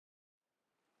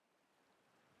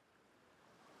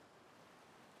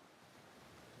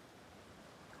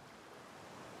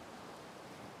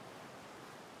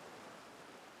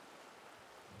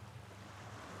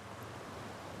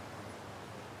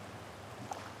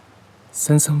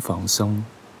身心放鬆，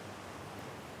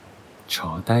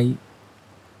坐低、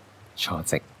坐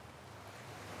直，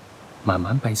慢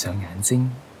慢閉上眼睛，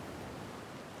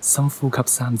深呼吸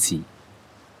3次，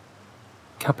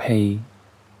吸氣，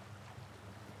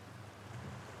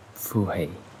呼氣，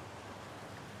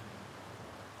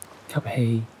吸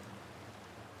氣，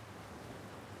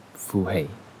呼氣，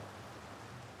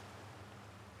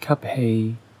吸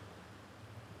氣，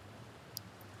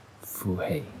呼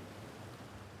氣。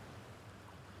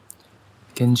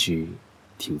跟住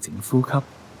調整呼吸，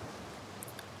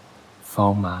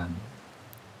放慢，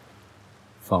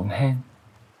放輕。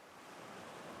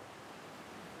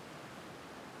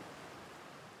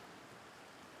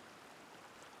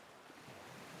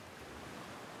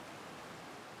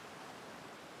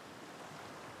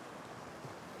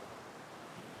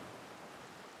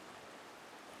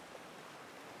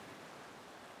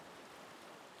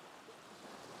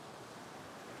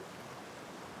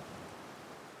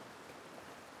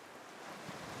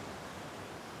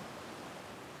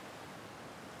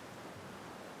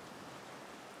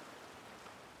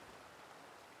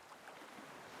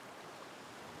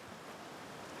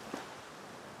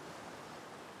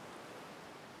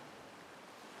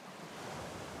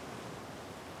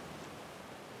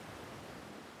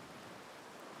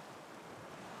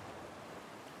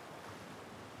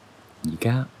而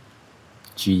家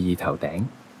注意頭頂，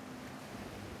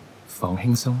放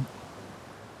輕鬆，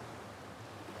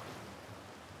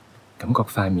感覺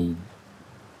塊面，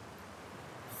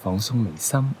放鬆眉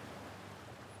心、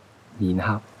面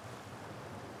頰、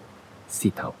舌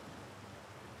頭，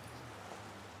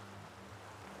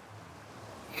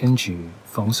跟住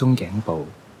放鬆頸部、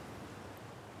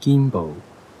肩部、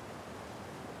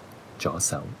左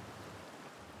手、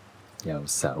右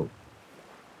手。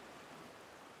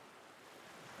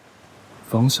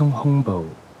放鬆胸部、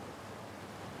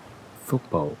腹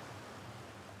部，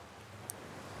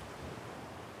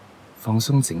放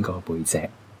鬆整個背脊，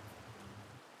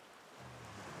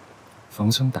放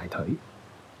鬆大腿、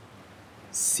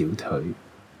小腿、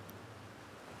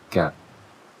腳，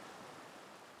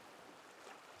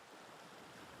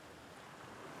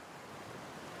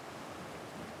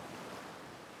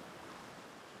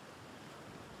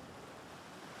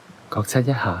覺察一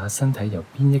下身體有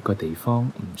邊一個地方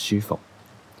唔舒服。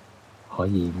可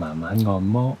以慢慢按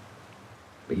摩，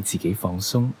畀自己放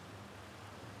鬆。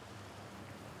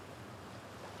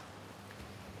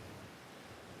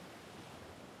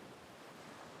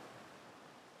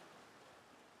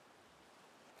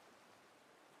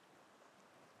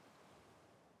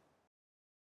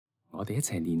我哋一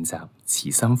齊練習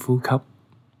慈心呼吸，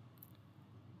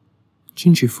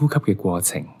專注呼吸嘅過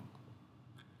程。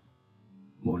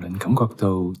無論感覺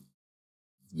到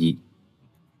熱、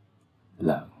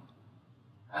涼、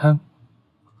香、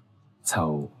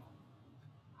臭、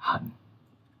痕，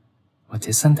或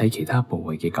者身體其他部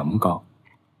位嘅感覺，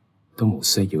都無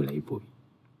需要理會。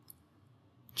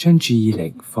將注意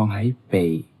力放喺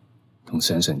鼻同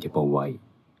上唇嘅部位，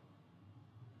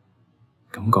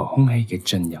感覺空氣嘅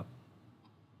進入、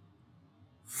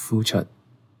呼出、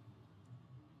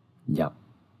入、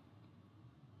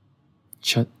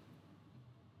出、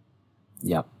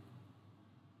入、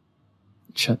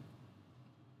出。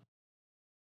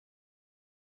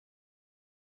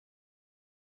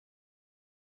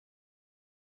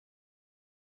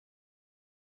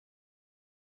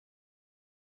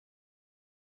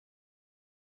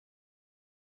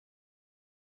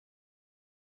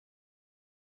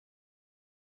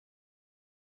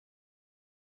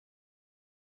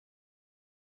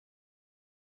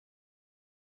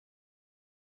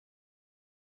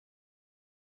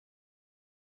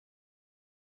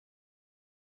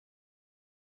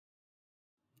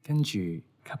跟住吸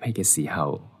氣嘅時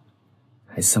候，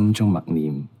喺心中默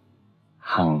念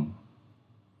行；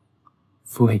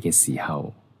呼氣嘅時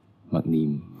候，默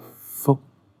念福。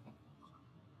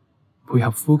配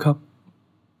合呼吸，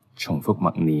重複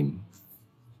默念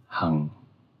行、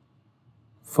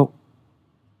福、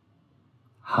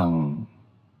行、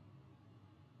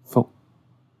福。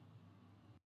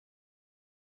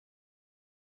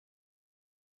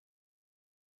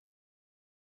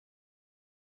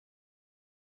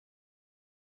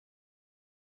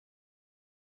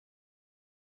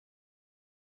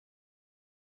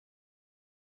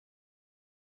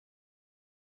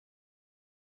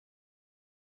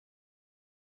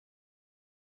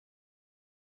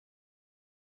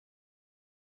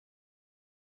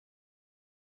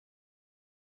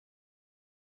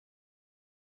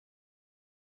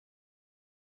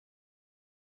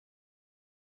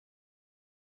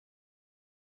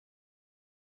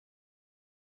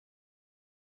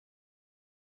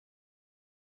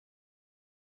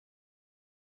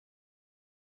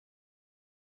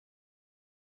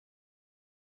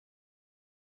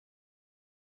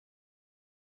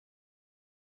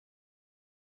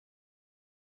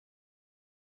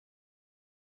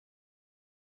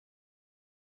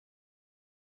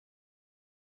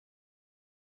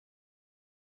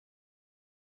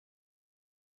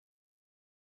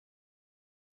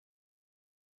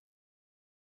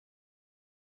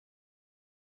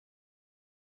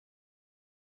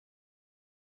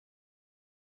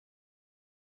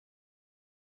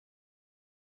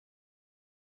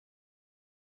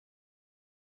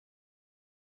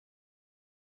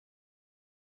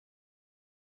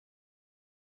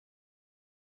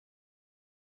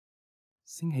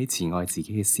升起慈愛自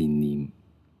己嘅善念，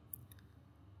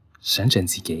想象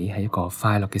自己係一個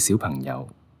快樂嘅小朋友，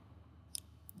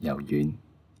柔軟、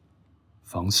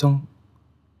放鬆，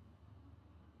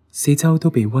四周都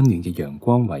被溫暖嘅陽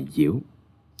光圍繞，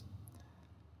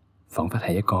彷彿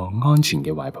係一個安全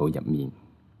嘅懷抱入面。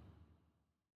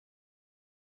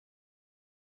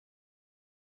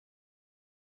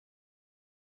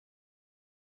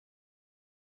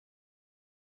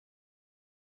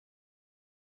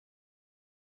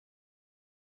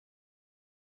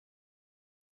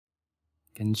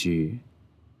跟住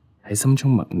喺心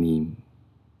中默念，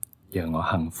讓我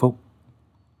幸福、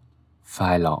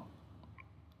快樂、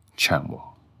祥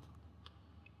和。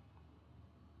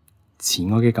慈愛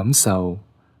嘅感受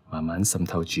慢慢滲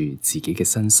透住自己嘅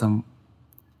身心，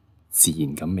自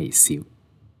然咁微笑。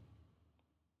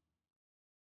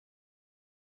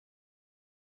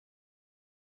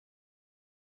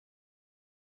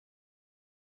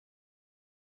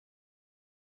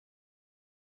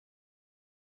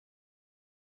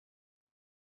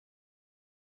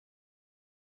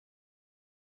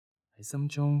喺心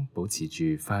中保持住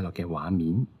快樂嘅畫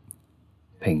面，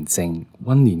平靜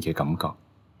溫暖嘅感覺，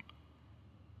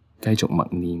繼續默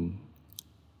念，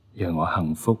讓我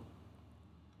幸福、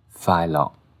快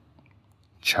樂、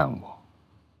祥和。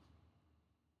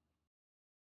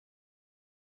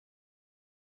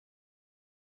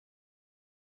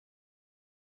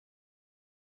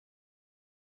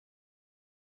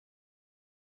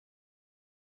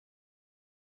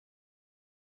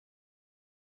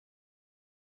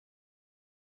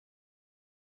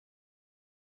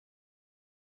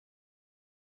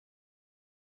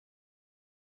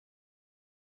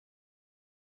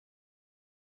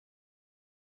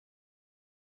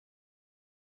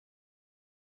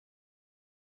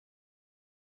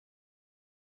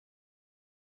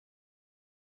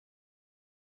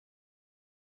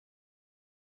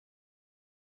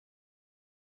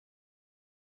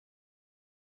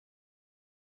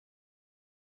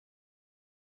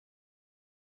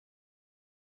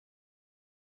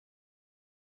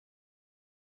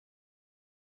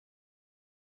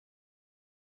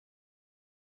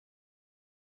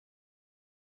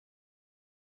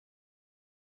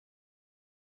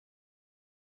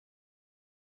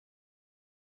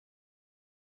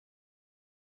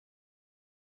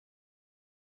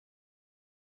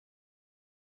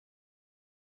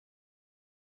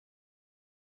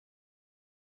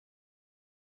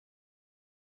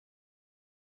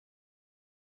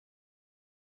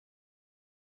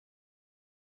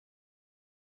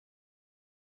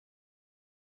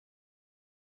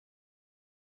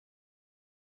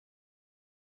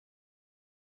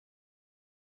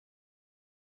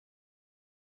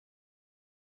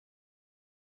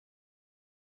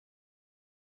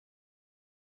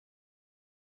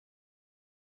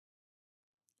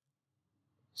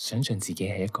想象自己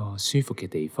係一個舒服嘅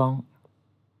地方，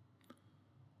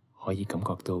可以感覺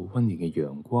到溫暖嘅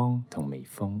陽光同微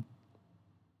風。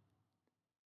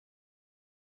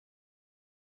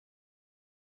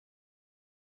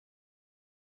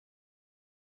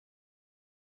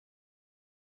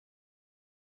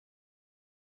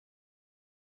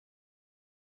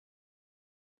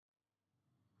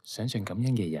想象感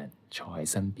恩嘅人坐喺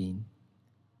身邊，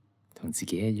同自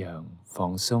己一樣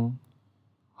放鬆、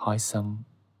開心。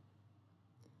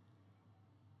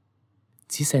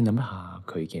仔細諗一下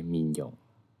佢嘅面容、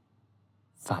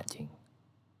髮型、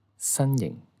身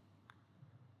形，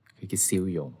佢嘅笑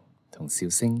容同笑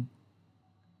聲。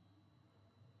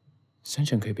想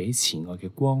象佢被慈愛嘅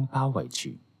光包圍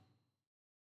住，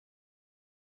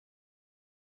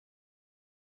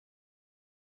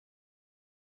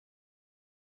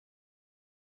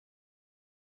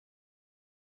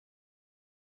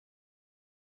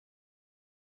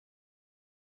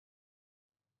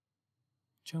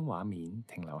將畫面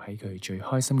停留喺佢最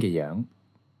開心嘅樣，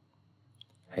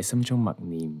喺心中默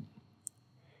念，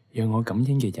讓我感恩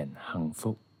嘅人幸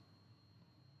福、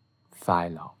快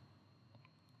樂、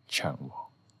祥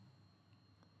和。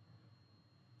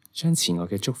將慈愛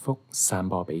嘅祝福散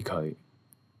播畀佢，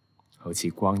好似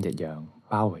光一樣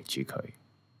包圍住佢。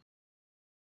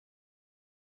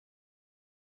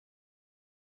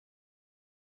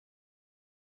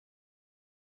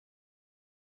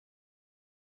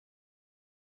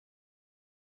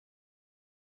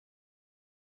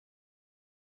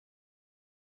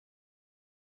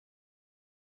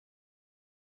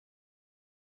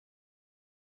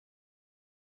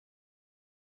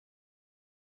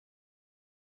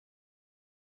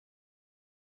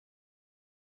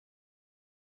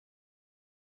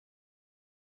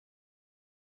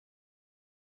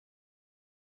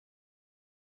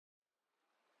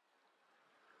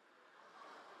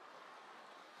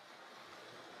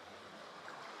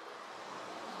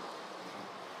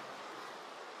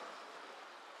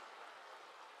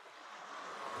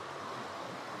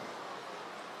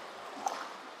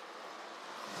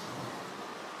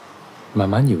慢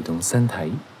慢搖動身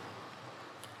體，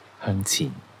向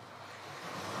前、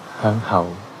向後、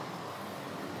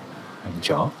向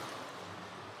左、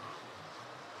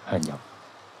向右。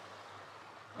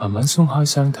慢慢鬆開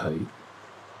雙腿，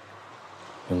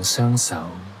用雙手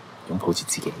擁抱住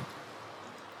自己，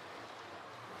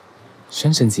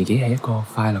相信自己係一個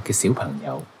快樂嘅小朋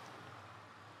友，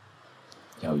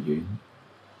柔軟、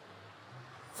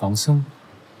放鬆，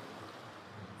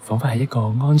彷彿喺一個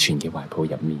安全嘅懷抱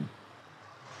入面。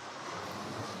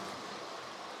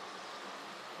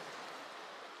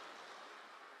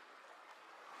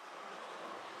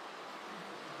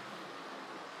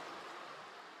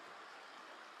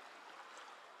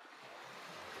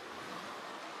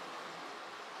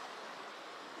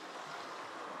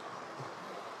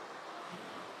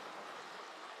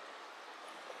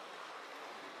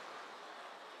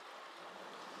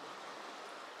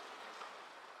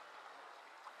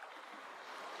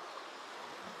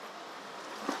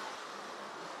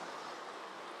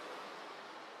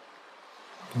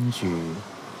跟住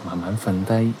慢慢瞓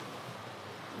低，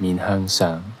面向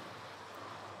上，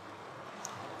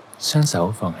雙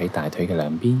手放喺大腿嘅兩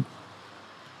邊，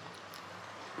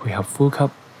配合呼吸，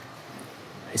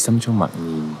喺心中默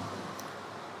念：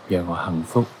讓我幸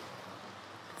福、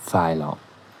快樂、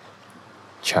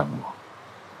祥和，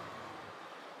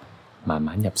慢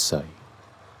慢入睡。